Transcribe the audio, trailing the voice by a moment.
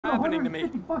happening to me?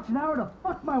 $150 an hour to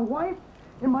fuck my wife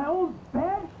in my own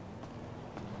bed?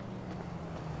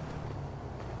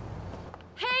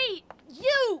 Hey,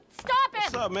 you! Stop it!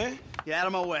 What's up, man? Get out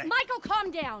of my way. Michael,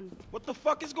 calm down. What the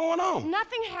fuck is going on?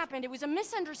 Nothing happened. It was a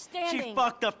misunderstanding. She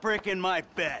fucked a prick in my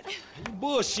bed. You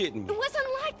bullshitting me. It wasn't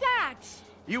like that.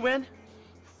 You in?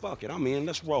 Fuck it, I'm in.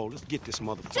 Let's roll. Let's get this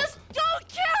motherfucker. Just don't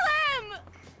kill him!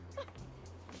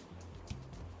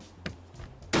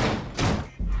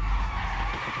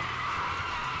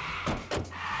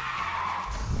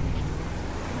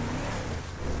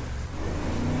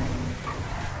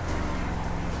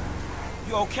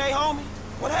 You okay, homie?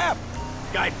 What happened?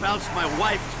 Guy bounced my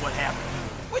wife is what happened.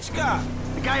 Which guy?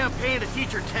 The guy I'm paying to teach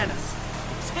her tennis.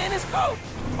 Tennis coach?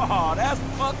 Oh, that's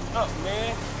fucked up,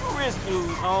 man. You rich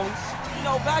dudes, homie. You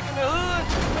know, back in the hood,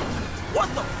 what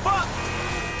the fuck?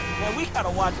 Man, we gotta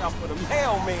watch out for the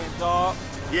mailman, dog.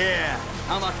 Yeah,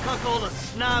 I'm a cuckold, a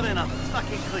snob, and a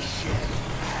fucking cliche.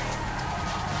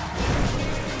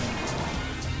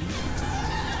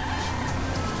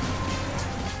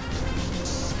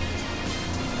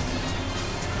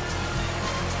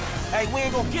 Hey, we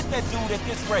ain't gonna get that dude at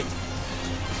this rate.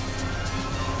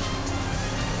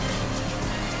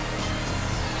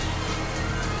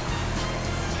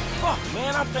 Fuck,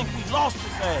 man, I think we lost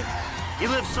his ass. He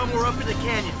lives somewhere up in the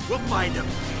canyon. We'll find him.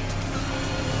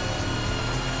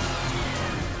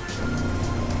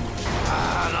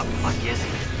 Ah, the fuck is he?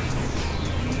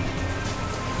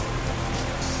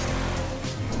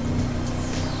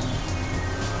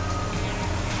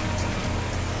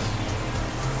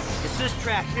 It's this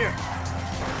track here.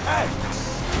 Hey,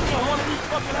 you in one of these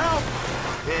fucking houses?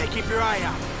 Yeah, keep your eye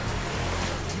out.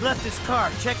 He left his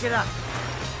car. Check it out.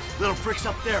 Little prick's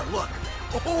up there. Look.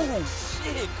 Oh,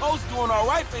 shit. Coach doing all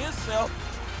right for himself.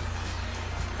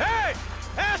 Hey,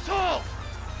 asshole!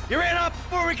 You ran off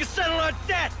before we could settle our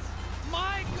debts.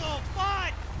 Michael,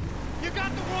 bud! You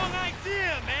got the wrong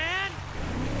idea, man!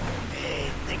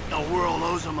 They think the world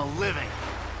owes them a living.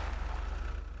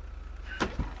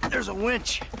 There's a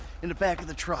winch in the back of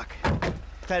the truck.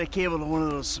 Tied a cable to one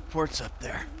of those supports up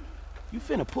there. You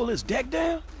finna pull his deck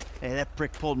down? Hey, that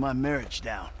prick pulled my marriage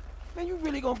down. Man, you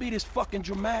really gonna be this fucking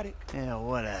dramatic? Yeah,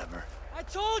 whatever. I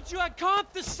told you I'd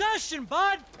comp the session,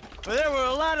 bud! But there were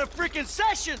a lot of freaking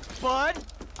sessions, bud!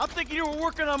 I'm thinking you were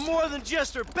working on more than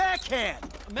just her backhand!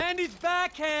 Mandy's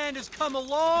backhand has come a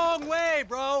long way,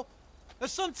 bro. But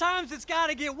sometimes it's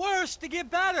gotta get worse to get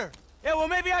better. Yeah, well,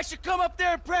 maybe I should come up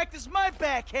there and practice my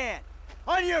backhand!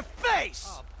 On your face!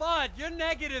 Oh, bud, your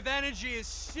negative energy is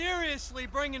seriously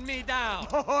bringing me down.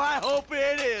 Oh, I hope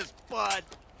it is, bud!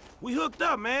 We hooked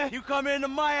up, man. You come into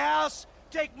my house,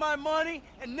 take my money,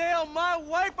 and nail my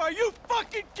wife? Are you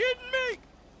fucking kidding me?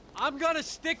 I'm gonna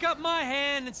stick up my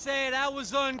hand and say that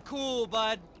was uncool,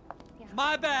 bud.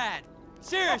 My bad.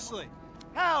 Seriously.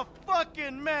 How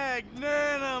fucking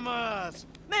magnanimous!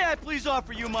 May I please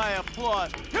offer you my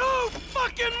applause? You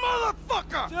fucking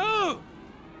motherfucker! Dude!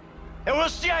 And we'll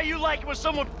see how you like it when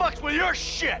someone fucks with your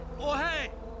shit! Well,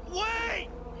 hey, wait!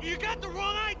 You got the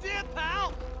wrong idea,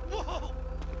 pal! Whoa!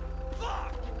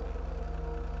 Fuck!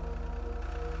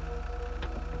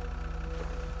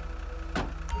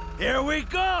 Here we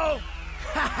go!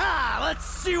 Ha ha! Let's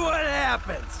see what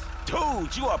happens!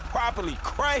 Dude, you are properly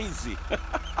crazy.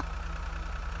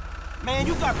 Man,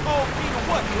 you got cold feet or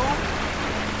what, dude?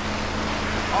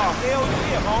 Oh, hell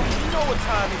yeah, homie. You know what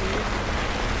time it is.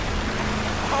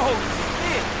 Oh,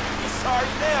 shit. You're sorry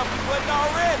now if you wasn't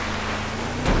already.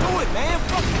 Do it, man.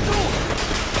 Fucking do it.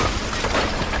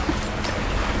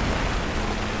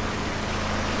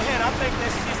 Man, I think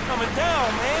that shit's coming down,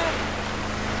 man.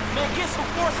 Man, get some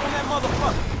force on that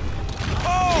motherfucker.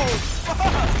 Oh,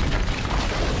 fuck.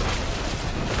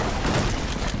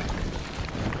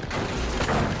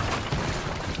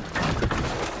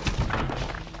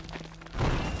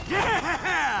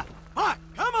 Yeah! Fuck,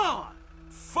 come on!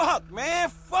 Fuck, man,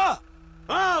 fuck.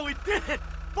 Oh, we did it!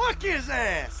 Fuck his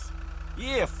ass!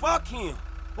 Yeah, fuck him.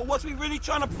 But was we really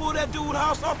trying to pull that dude's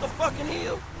house off the fucking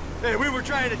hill? Hey, we were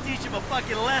trying to teach him a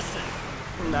fucking lesson.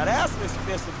 Now that's an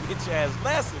expensive bitch-ass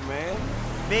lesson, man.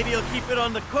 Maybe he'll keep it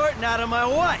on the court and out of my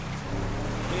wife.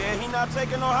 Yeah, he not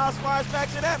taking no housewives back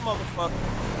to that motherfucker.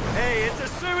 Hey, it's a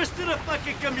service to the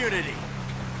fucking community.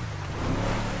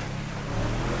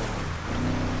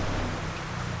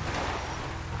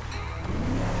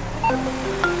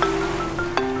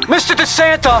 Mr.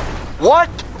 DeSanta, what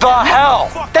the hell?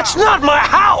 That's not my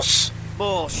house!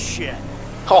 Bullshit.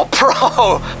 Oh,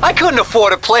 bro, I couldn't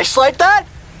afford a place like that.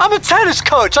 I'm a tennis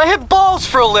coach. I hit balls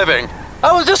for a living.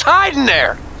 I was just hiding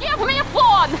there. Give me a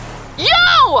phone!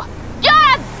 You! You're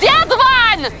a dead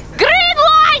one! Green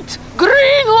light!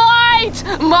 Green light!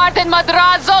 Martin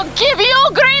Madrazo, give you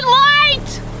green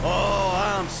light! Oh,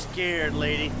 I'm scared,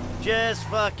 lady. Just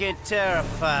fucking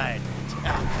terrified.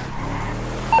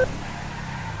 Hey,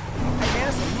 man,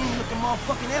 that's a mean-looking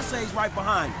motherfucking essays right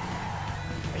behind you.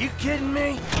 Are you kidding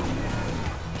me?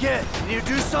 Kid, can you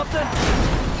do something?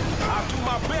 I'll do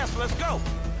my best. Let's go.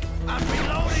 I'm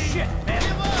reloading. Shit, man.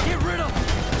 Get rid of him.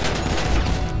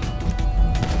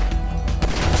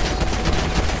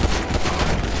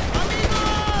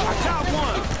 I got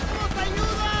one.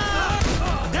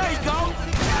 There you go.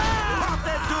 Pop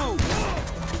that dude.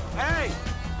 Hey,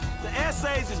 the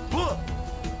essays is booked.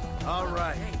 All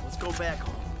right, let's go back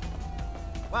home.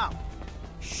 Wow.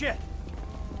 Shit.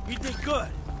 You did good.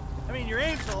 I mean, your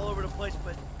aim's all over the place,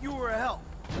 but you were a help.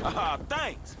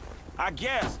 Thanks. I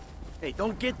guess. Hey,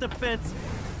 don't get defensive.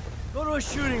 Go to a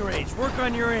shooting range, work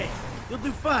on your aim. You'll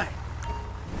do fine.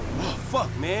 Oh, fuck,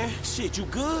 man. Shit, you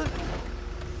good?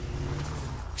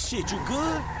 Shit, you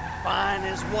good? Fine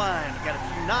as wine. You got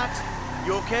a few knocks.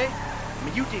 You okay? I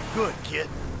mean, you did good, kid.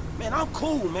 Man, I'm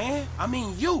cool, man. I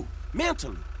mean, you.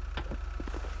 Mentally.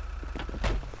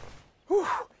 Whew.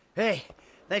 Hey,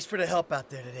 thanks for the help out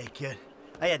there today, kid.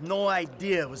 I had no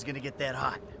idea it was gonna get that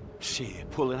hot. Shit,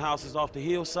 pulling houses off the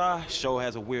hillside sure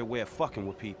has a weird way of fucking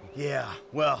with people. Yeah,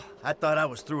 well, I thought I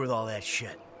was through with all that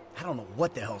shit. I don't know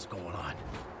what the hell's going on.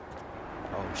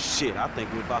 Oh, shit, I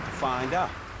think we're about to find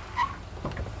out.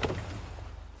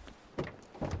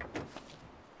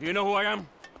 You know who I am?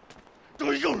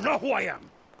 Do you know who I am?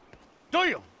 Do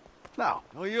you? No.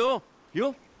 Oh, you?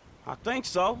 You? I think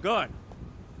so. Good.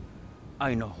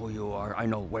 I know who you are. I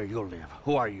know where you live.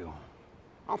 Who are you?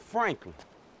 I'm Franklin.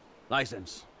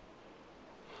 License.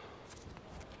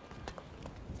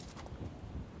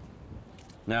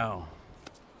 Now,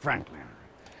 Franklin,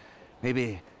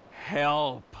 maybe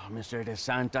help Mr.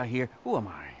 DeSanta here. Who am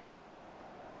I?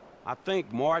 I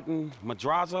think Martin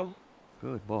Madrazo.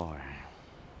 Good boy.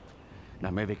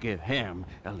 Now maybe give him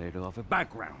a little of a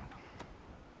background.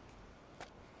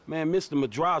 Man, Mr.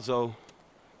 Madrazo...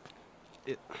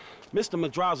 Mr.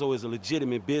 Madrazo is a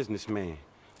legitimate businessman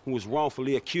who was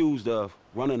wrongfully accused of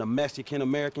running a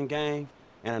Mexican-American gang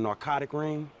and a narcotic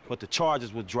ring, but the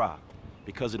charges were dropped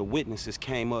because of the witnesses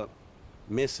came up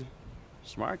missing.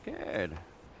 Smart kid.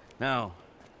 Now,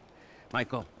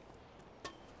 Michael,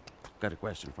 got a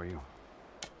question for you.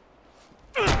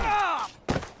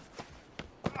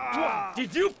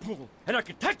 Did you pull an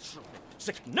architectural,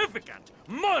 significant,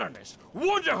 modernist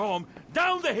wonder home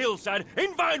down the hillside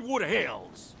in Vinewood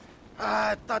Hills?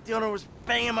 I thought the owner was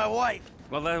banging my wife.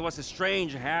 Well, that was a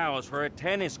strange house for a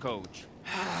tennis coach.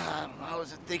 I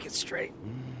wasn't thinking straight.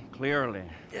 Clearly.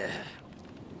 Yeah.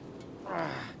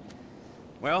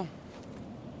 Well,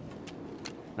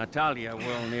 Natalia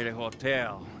will need a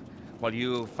hotel while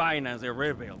you finance the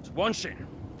rebuild, won't she?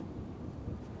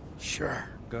 Sure.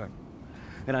 Good.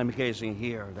 And I'm guessing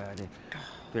here that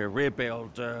the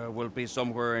rebuild will be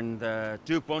somewhere in the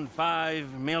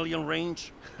 2.5 million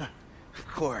range? Of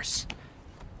course.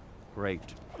 Great.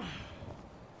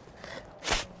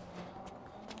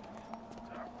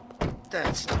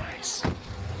 That's nice.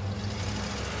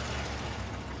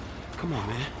 Come on,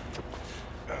 man.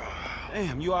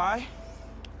 Damn, you all right?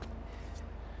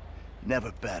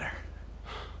 Never better.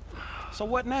 So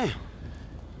what now?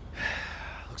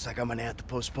 Looks like I'm gonna have to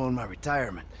postpone my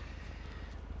retirement.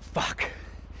 Fuck.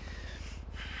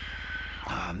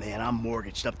 Oh, man, I'm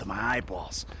mortgaged up to my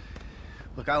eyeballs.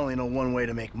 Look, I only know one way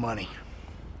to make money.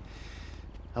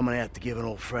 I'm gonna have to give an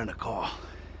old friend a call.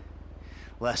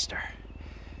 Lester.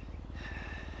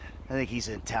 I think he's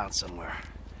in town somewhere.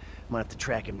 I'm gonna have to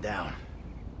track him down.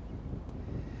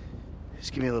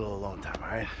 Just give me a little alone time, all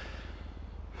right?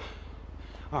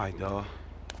 All right, dawg.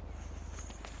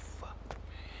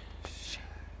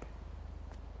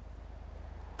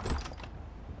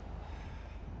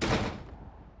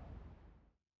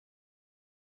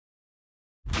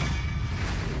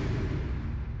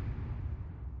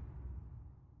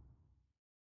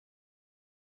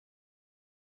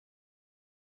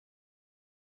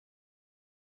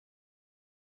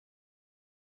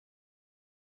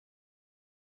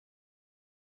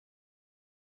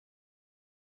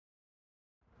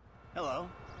 Hello.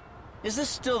 Is this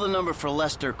still the number for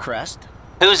Lester Crest?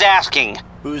 Who's asking?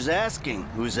 Who's asking?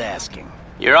 Who's asking?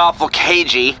 You're awful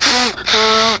cagey.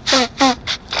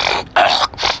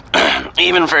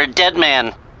 Even for a dead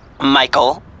man,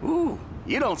 Michael. Ooh,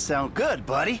 you don't sound good,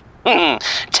 buddy.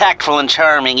 Tactful and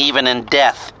charming even in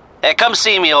death. Come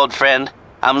see me, old friend.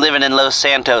 I'm living in Los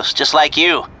Santos, just like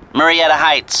you. Murrieta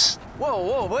Heights.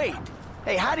 Whoa, wait.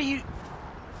 Hey, how do you...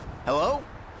 Hello?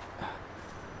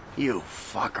 You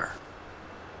fucker.